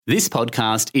This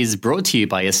podcast is brought to you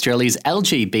by Australia's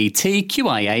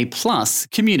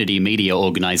LGBTQIA+ community media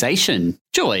organisation,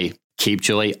 Joy. Keep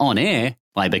Joy on air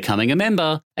by becoming a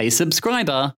member, a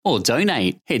subscriber, or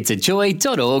donate. Head to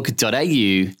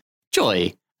joy.org.au.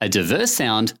 Joy, a diverse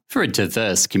sound for a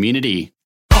diverse community.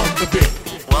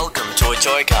 Welcome to a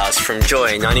Joycast from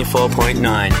Joy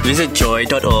 94.9. Visit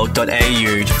joy.org.au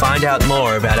to find out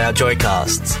more about our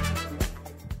Joycasts.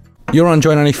 You're on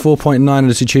Joy 94.9.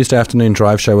 It is your Tuesday afternoon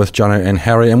drive show with Jono and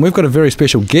Harry, and we've got a very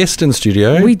special guest in the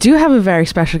studio. We do have a very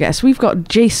special guest. We've got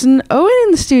Jason Owen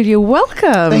in the studio.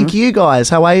 Welcome. Thank you, guys.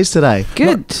 How are you today?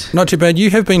 Good. Not too bad. You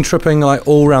have been tripping like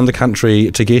all around the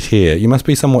country to get here. You must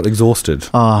be somewhat exhausted.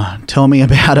 Oh, tell me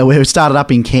about it. We started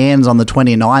up in Cairns on the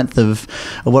 29th of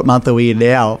what month are we in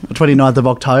now? 29th of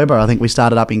October, I think we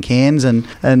started up in Cairns, and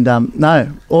no,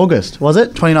 August, was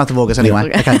it? 29th of August, anyway.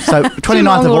 Yeah. Okay, so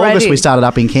 29th of August we started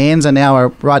up in Cairns, and now we're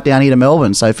right down here to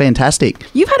Melbourne, so fantastic.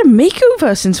 You've had a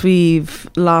makeover since we've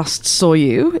last saw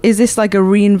you. Is this like a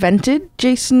reinvented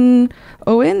Jason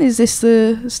Owen? Is this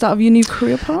the start of your new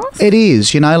career path? It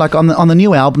is, like on the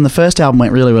new album, the first album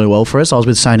went really, really well for us. I was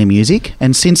with Sony Music,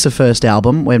 and since the first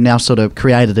album, we've now sort of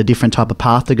created a different type of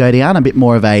path to go down, a bit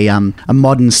more of a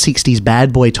modern 60s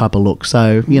bad boy type of look.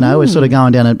 So, we're sort of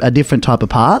going down a different type of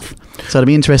path. So it'll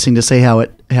be interesting to see how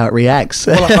it reacts.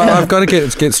 Well, I've got to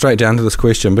get straight down to this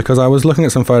question, because I was looking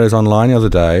at some photos online the other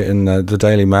day in the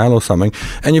Daily Mail or something,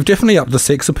 and you've definitely upped the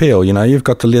sex appeal. You've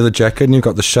got the leather jacket and you've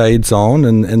got the shades on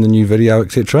and the new video,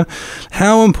 etc.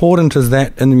 How important is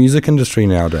that in the music industry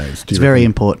nowadays? It's very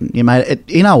important. You made it.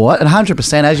 You know what?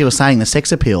 100%, as you were saying, the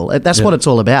sex appeal. That's what it's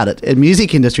all about. The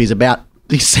music industry is about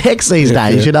sex these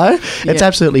days, It's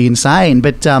absolutely insane.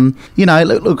 But,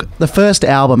 look, the first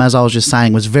album, as I was just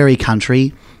saying, was very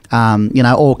country.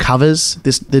 All covers.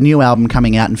 The new album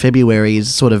coming out in February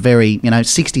is sort of very,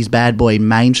 60s bad boy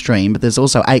mainstream, but there's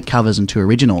also 8 covers and 2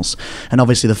 originals. And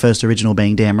obviously the first original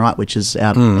being Damn Right, which is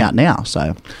out now.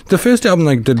 So the first album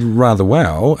they did rather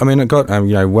well. I mean, it got,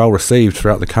 well received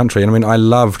throughout the country. And I mean, I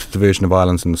loved the version of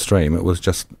Islands in the Stream. It was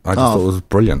just, I thought it was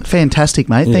brilliant. Fantastic,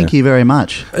 mate. Yeah. Thank you very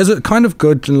much. Is it kind of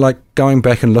good, going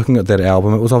back and looking at that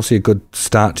album, it was obviously a good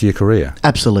start to your career?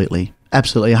 Absolutely.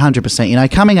 Absolutely,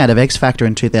 100%. Coming out of X Factor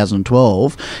in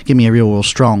 2012, give me a real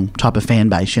strong type of fan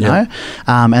base, know.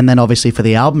 And then obviously for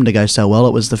the album to go so well,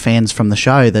 it was the fans from the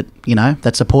show that,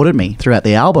 that supported me throughout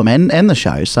the album and the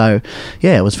show. So,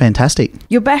 yeah, it was fantastic.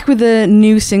 You're back with a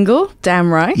new single, Damn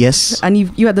Right. Yes. And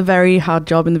you had the very hard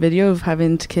job in the video of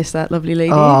having to kiss that lovely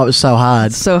lady. Oh, it was so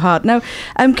hard. So hard. Now,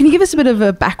 can you give us a bit of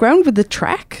a background with the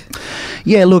track?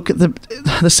 Yeah, look,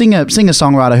 the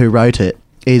singer-songwriter who wrote it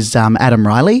is Adam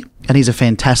Riley, and he's a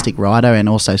fantastic writer and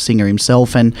also singer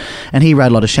himself, and he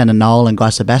wrote a lot of Shannon Noll and Guy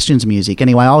Sebastian's music.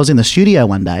 Anyway, I was in the studio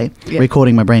one day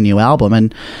recording my brand new album,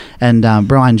 and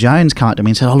Brian Jones came up to me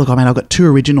and said, "Oh, look, I've got 2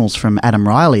 originals from Adam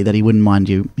Riley that he wouldn't mind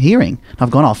you hearing." And I've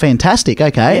gone, "Oh, fantastic,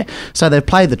 okay." Yeah. So they've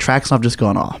played the tracks, and I've just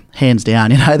gone, "Oh, hands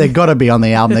down, they've got to be on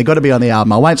the album. They've got to be on the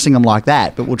album. I won't sing them like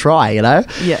that, but we'll try,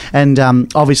 Yeah. And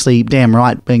obviously, Damn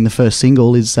Right being the first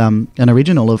single is an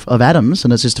original of Adam's,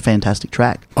 and it's just a fantastic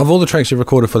track. Of all the tracks you've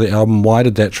recorded for the album, why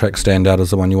did that track stand out as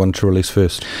the one you wanted to release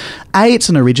first? A, it's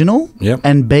an original,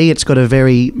 and B, it's got a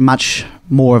very much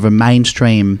more of a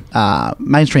mainstream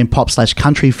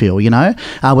pop/country feel,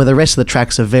 where the rest of the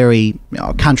tracks are very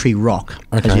country rock,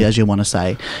 as you want to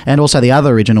say. And also the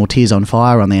other original, Tears on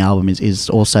Fire, on the album is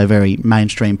also very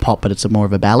mainstream pop, but it's more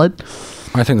of a ballad.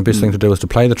 I think the best thing to do is to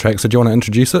play the track. So do you want to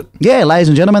introduce it? Yeah, ladies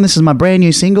and gentlemen, this is my brand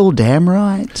new single, Damn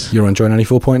Right. You're on Joy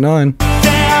 94.9.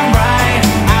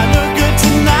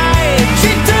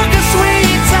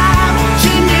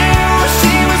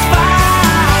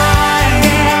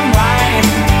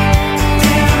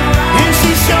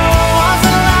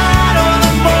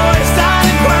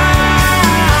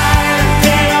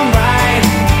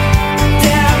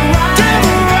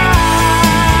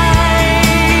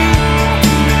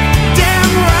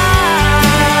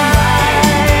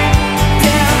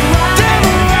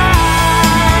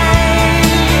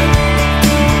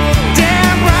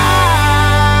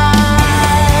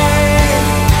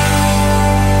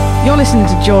 You're listening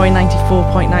to Joy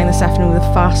 94.9 this afternoon with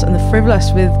The Fast and the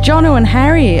Frivolous with Jono and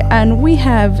Harry, and we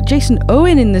have Jason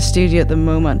Owen in the studio at the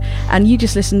moment, and you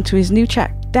just listened to his new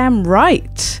track, Damn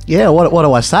Right. Yeah, what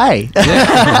do I say?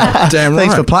 Yeah, damn right.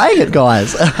 Thanks for playing it,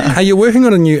 guys. Hey, you're working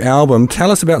on a new album.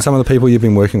 Tell us about some of the people you've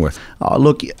been working with. Oh,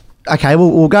 look, Okay,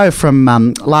 we'll go from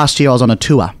last year I was on a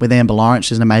tour with Amber Lawrence,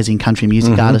 who's an amazing country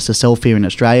music artist herself here in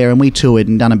Australia, and we toured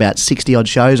and done about 60-odd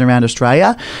shows around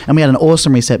Australia, and we had an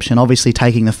awesome reception, obviously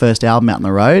taking the first album out on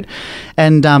the road.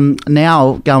 And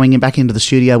now going back into the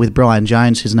studio with Brian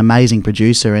Jones, who's an amazing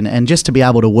producer, and just to be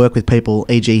able to work with people,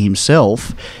 e.g.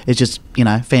 himself, is just,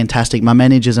 fantastic. My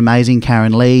manager's amazing,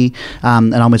 Karen Lee,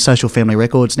 and I'm with Social Family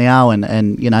Records now, and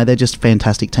they're just a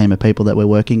fantastic team of people that we're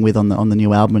working with on the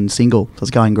new album and single. So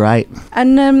it's going great.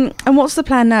 And what's the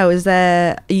plan now?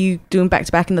 Are you doing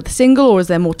back-to-back into the single, or is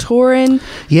there more touring?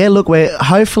 Yeah, look, we're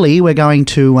going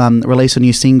to release a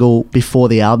new single before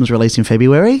the album's released in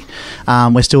February.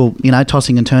 We're still,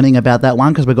 tossing and turning about that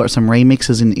one because we've got some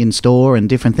remixes in store and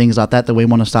different things like that we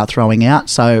want to start throwing out.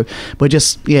 So we're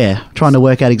just, trying to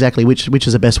work out exactly which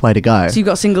is the best way to go. So you've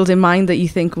got singles in mind that you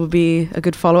think will be a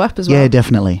good follow-up as well? Yeah,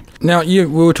 definitely. Now, we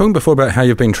were talking before about how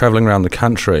you've been travelling around the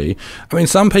country. I mean,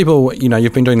 some people,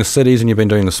 you've been doing the cities and you've been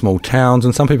doing the small towns,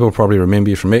 and some people will probably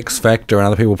remember you from X Factor, and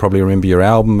other people will probably remember your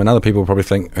album, and other people will probably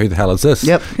think, who the hell is this?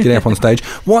 Yep. Getting up on stage.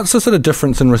 What's the sort of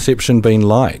difference in reception been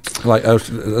like? Like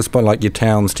your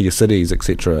towns to your cities,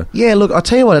 etc.? Yeah, look, I'll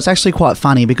tell you what, it's actually quite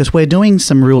funny because we're doing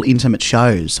some real intimate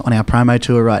shows on our promo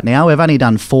tour right now. We've only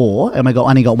done 4, and we've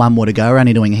only got 1 more to go. We're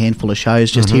only doing a handful of shows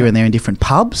just here and there in different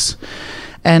pubs.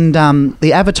 And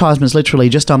the advertisement's literally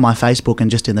just on my Facebook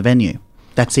and just in the venue.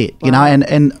 That's it, Wow.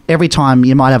 and every time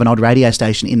you might have an odd radio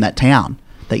station in that town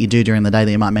that you do during the day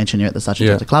that you might mention you're at the such and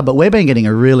such a club. But we've been getting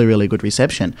a really, really good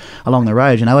reception along the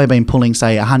road. We've been pulling,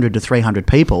 say, 100 to 300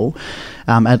 people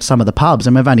at some of the pubs,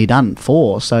 and we've only done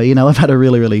 4. So, we've had a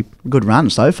really, really good run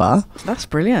so far. That's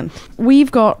brilliant.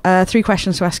 We've got 3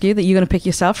 questions to ask you that you're going to pick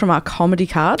yourself from our comedy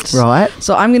cards. Right.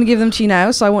 So I'm going to give them to you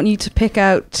now. So I want you to pick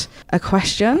out a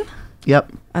question.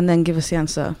 Yep. And then give us the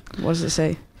answer. What does it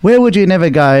say? Where would you never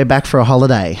go back for a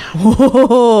holiday?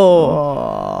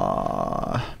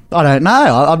 I don't know.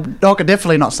 I'm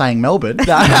definitely not saying Melbourne.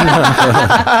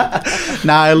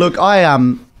 No, look,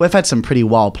 we've had some pretty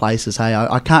wild places. Hey,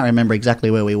 I can't remember exactly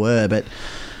where we were, but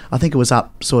I think it was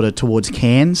up sort of towards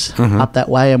Cairns, up that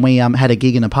way, and we had a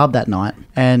gig in a pub that night.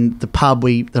 And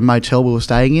the motel we were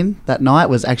staying in that night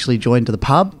was actually joined to the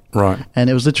pub. Right. And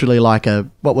it was literally like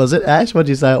what was it, Ash? What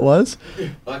did you say it was?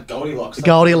 Like Goldilocks.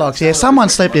 Goldilocks, yeah. Someone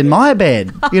slept in my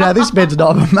bed. This bed's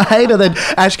not made. And then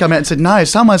Ash came out and said, no,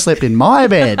 someone slept in my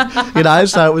bed.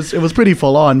 So it was pretty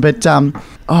full on. But,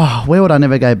 where would I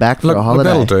never go back for a holiday?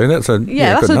 That'll do. That's a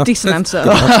that's a decent answer.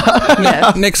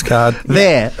 Next card.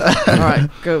 There. All right,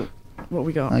 go. What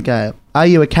we got? Okay. Are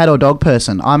you a cat or dog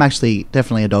person? I'm actually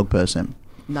definitely a dog person.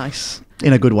 Nice.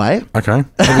 In a good way. Okay.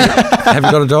 Have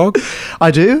you got a dog?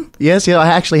 I do. Yes. Yeah. I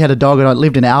actually had a dog, and I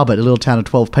lived in Albert, a little town of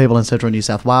 12 people in central New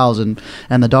South Wales, and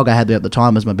the dog I had there at the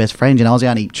time was my best friend. I was the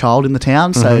only child in the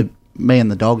town, so me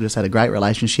and the dog just had a great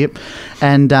relationship.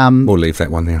 And we'll leave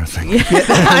that one there, I think. you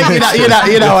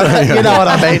know what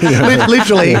I mean.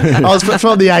 Literally, I was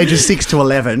from the age of 6 to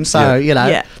 11, so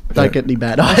don't get any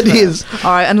bad ideas.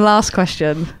 All right, and last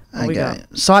question. What we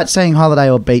got? Sightseeing, holiday,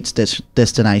 or beach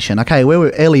destination? Okay, where were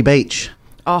Early Beach?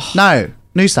 Oh no,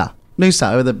 Noosa,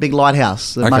 with the big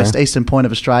lighthouse, the most eastern point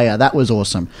of Australia. That was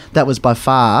awesome. That was by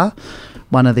far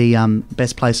one of the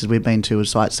best places we've been to, was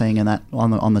sightseeing and that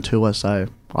on the tour. So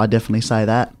I definitely say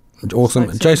that.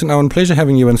 Awesome. Jason Owen, pleasure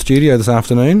having you in studio this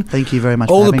afternoon. Thank you very much.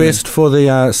 All the best for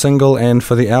the single and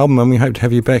for the album, and we hope to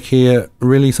have you back here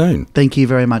really soon. Thank you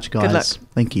very much, guys. Good luck.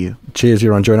 Thank you. Cheers.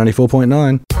 You're on Joy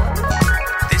 94.9.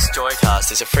 This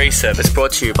Joycast is a free service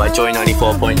brought to you by Joy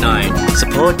 94.9.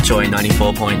 Support Joy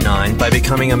 94.9 by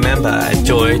becoming a member at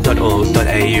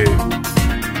joy.org.au.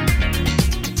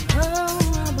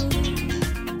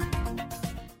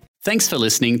 Thanks for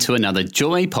listening to another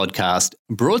Joy podcast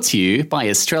brought to you by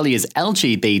Australia's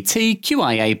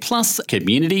LGBTQIA+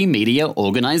 community media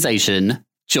organisation,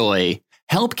 Joy.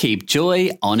 Help keep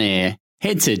Joy on air.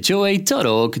 Head to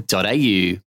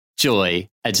joy.org.au. Joy,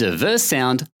 a diverse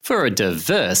sound for a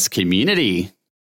diverse community.